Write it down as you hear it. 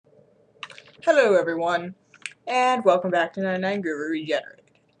Hello everyone, and welcome back to 99 Groover Regenerated.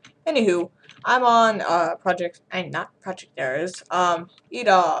 Anywho, I'm on not Project Errors,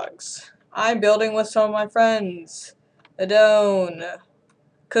 Edogs. I'm building with some of my friends, Aidone,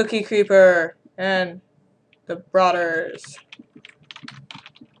 Cookie Creeper, and the Brothers.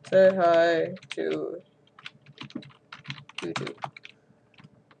 Say hi to YouTube.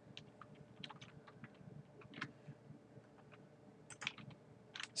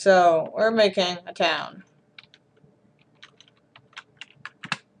 So, we're making a town.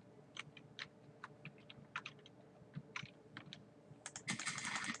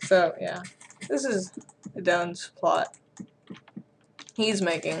 So, yeah, this is Aidone's plot. He's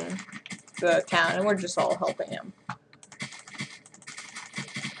making the town, and we're just all helping him.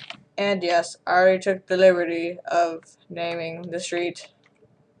 And yes, I already took the liberty of naming the street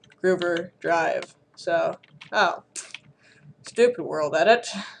Groover Drive. So, oh, stupid world edit.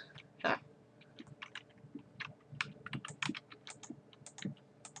 Huh.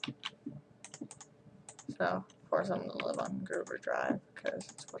 So, of course I'm gonna live on Groover Drive, because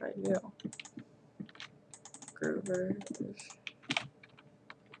it's what I do. Groover is...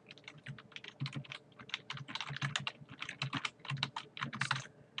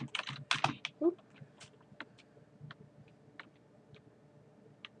 Oop.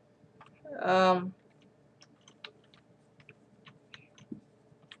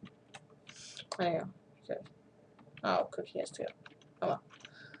 Anyhow, okay. Oh, Cookie has to go. Oh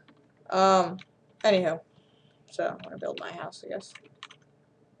well. Anyhow, so I'm gonna build my house, I guess.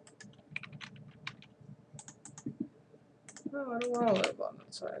 No, I don't want to live on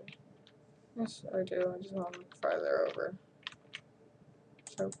that side. Yes, I do. I just want to look farther over.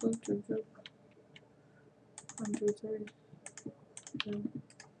 So, boop, boop, boop. 1, 2, 3.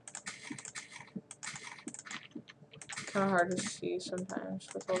 Kind of hard to see sometimes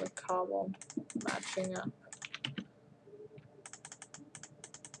with all the cobble matching up.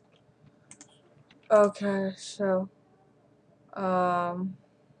 Okay, so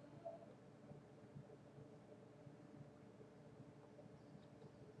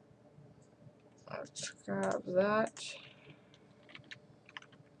let's grab that.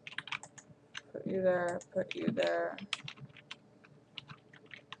 Put you there, put you there.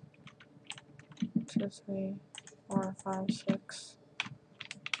 2, 3, 4, 5, 6.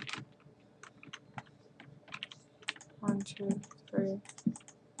 1, 2, 3,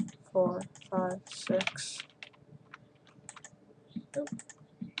 4, 5, 6. Oop.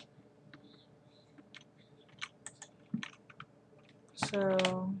 So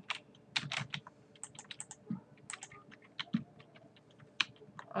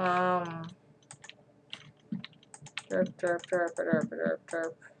derp derp derp derp derp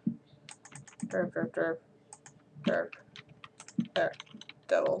derp derp derp derp derp. There.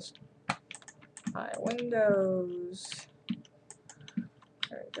 Devils. My windows.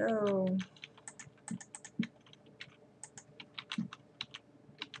 There we go.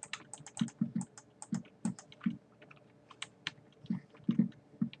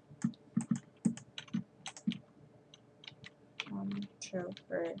 One, 2,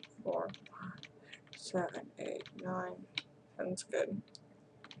 3, 4, 5, 7, 8, 9. Sounds good.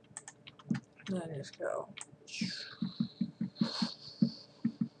 Then just go.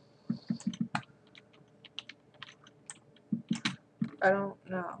 I don't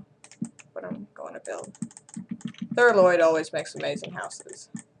know what I'm going to build. Thurloid always makes amazing houses.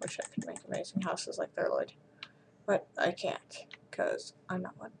 Wish I could make amazing houses like Thurloid. But I can't, because I'm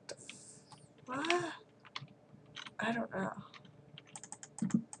not what the what? I don't know.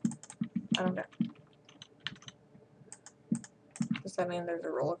 I don't know. Does that mean there's a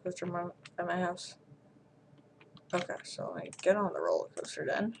roller coaster at my house? Okay, so let me get on the roller coaster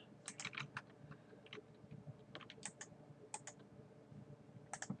then.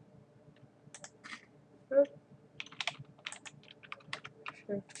 Oop.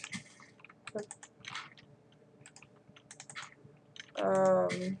 Shift. Click. No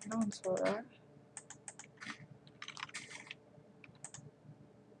one saw that.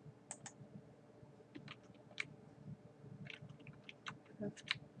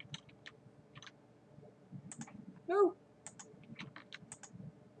 No.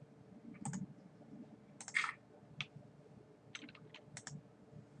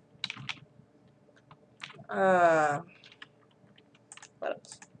 What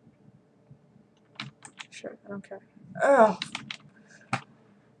else? Sure, I don't care. Oh,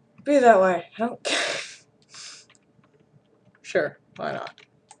 be that way. I don't care. Sure, why not?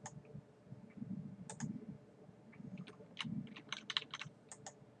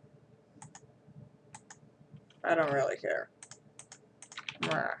 I don't really care.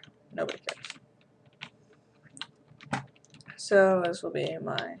 Nobody cares. So this will be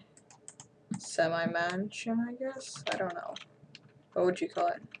my semi-mansion, I guess? I don't know. What would you call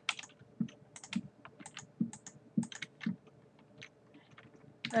it?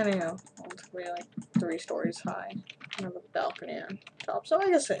 Anyhow, it's be like 3 stories high. I have a balcony on top, so I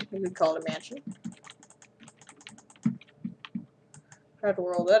guess you could call it a mansion. If I had to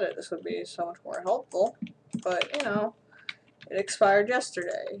world edit, this would be so much more helpful. But, you know, it expired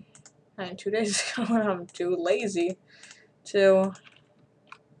yesterday. And 2 days ago, and I'm too lazy to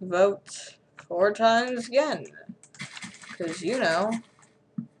vote 4 times again. Because, you know,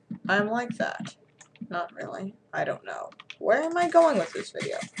 I'm like that. Not really. I don't know. Where am I going with this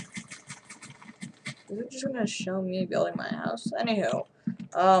video? Is it just gonna show me building my house? Anywho,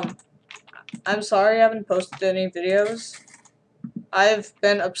 I'm sorry I haven't posted any videos. I've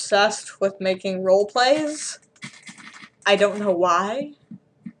been obsessed with making role plays. I don't know why.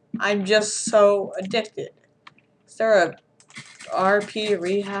 I'm just so addicted. Is there a RP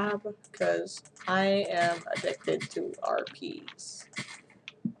rehab? Because I am addicted to RPs.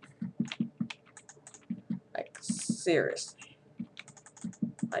 Like, seriously.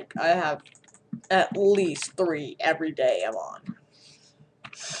 Like, I have at least 3 every day I'm on.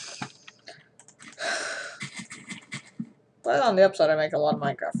 But on the upside, I make a lot of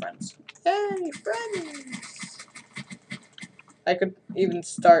Minecraft friends. Yay, friends! I could even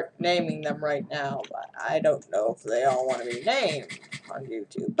start naming them right now, but I don't know if they all want to be named on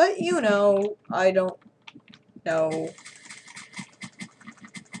YouTube. But you know, I don't know.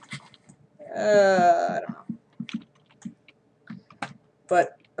 I don't know.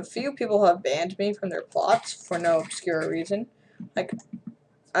 But a few people have banned me from their plots for no obscure reason. Like,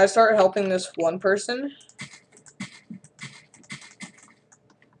 I started helping this one person.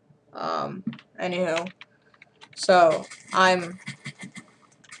 Anywho. So, I'm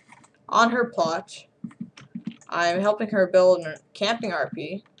on her plot. I'm helping her build a camping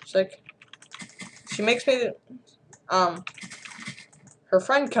RP. She's like, she makes me, her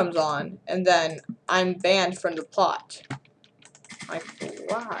friend comes on, and then I'm banned from the plot. Like,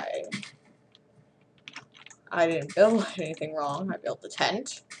 why? I didn't build anything wrong. I built the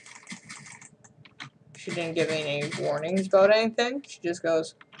tent. She didn't give me any warnings about anything. She just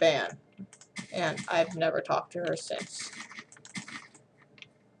goes, ban. And I've never talked to her since.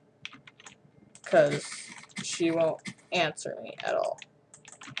 Because she won't answer me at all.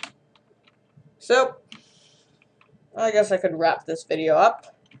 So, I guess I could wrap this video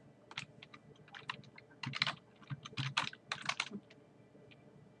up.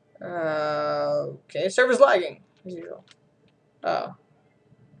 Okay, server's lagging, as usual. Oh.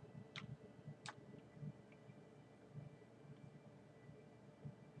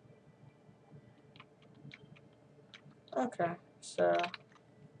 Okay, so...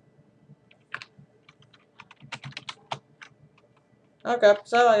 Okay,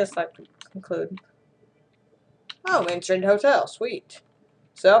 so I guess that could conclude. Oh, Main Street Hotel, sweet.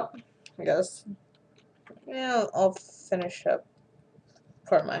 So, I guess, yeah, I'll finish up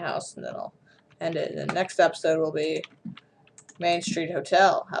part of my house and then I'll end it. The next episode will be Main Street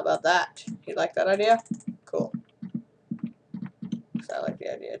Hotel. How about that? You like that idea? Cool. Because I like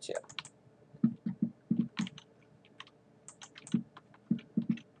the idea too.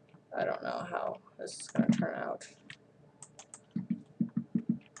 I don't know how this is going to turn out.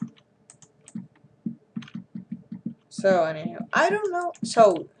 So, anyhow, I don't know.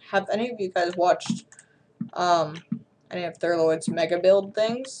 So, have any of you guys watched any of Thurloid's Mega Build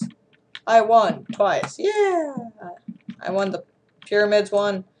things? I won twice. Yeah! I won the Pyramids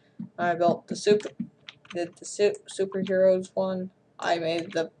one. I built the superheroes one. I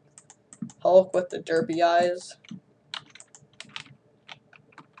made the Hulk with the derpy eyes.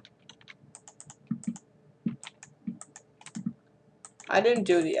 I didn't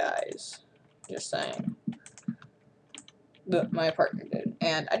do the eyes. Just saying. My partner did.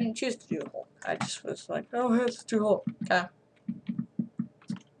 And I didn't choose to do Hulk. I just was like, oh, let's do Hulk. Okay.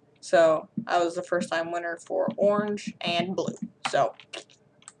 So, I was the first time winner for orange and blue. So,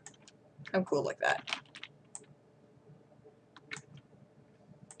 I'm cool like that.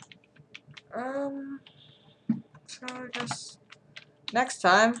 So I guess next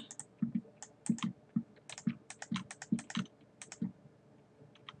time,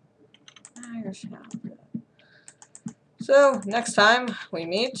 so next time we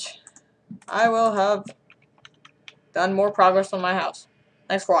meet, I will have done more progress on my house.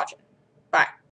 Thanks for watching.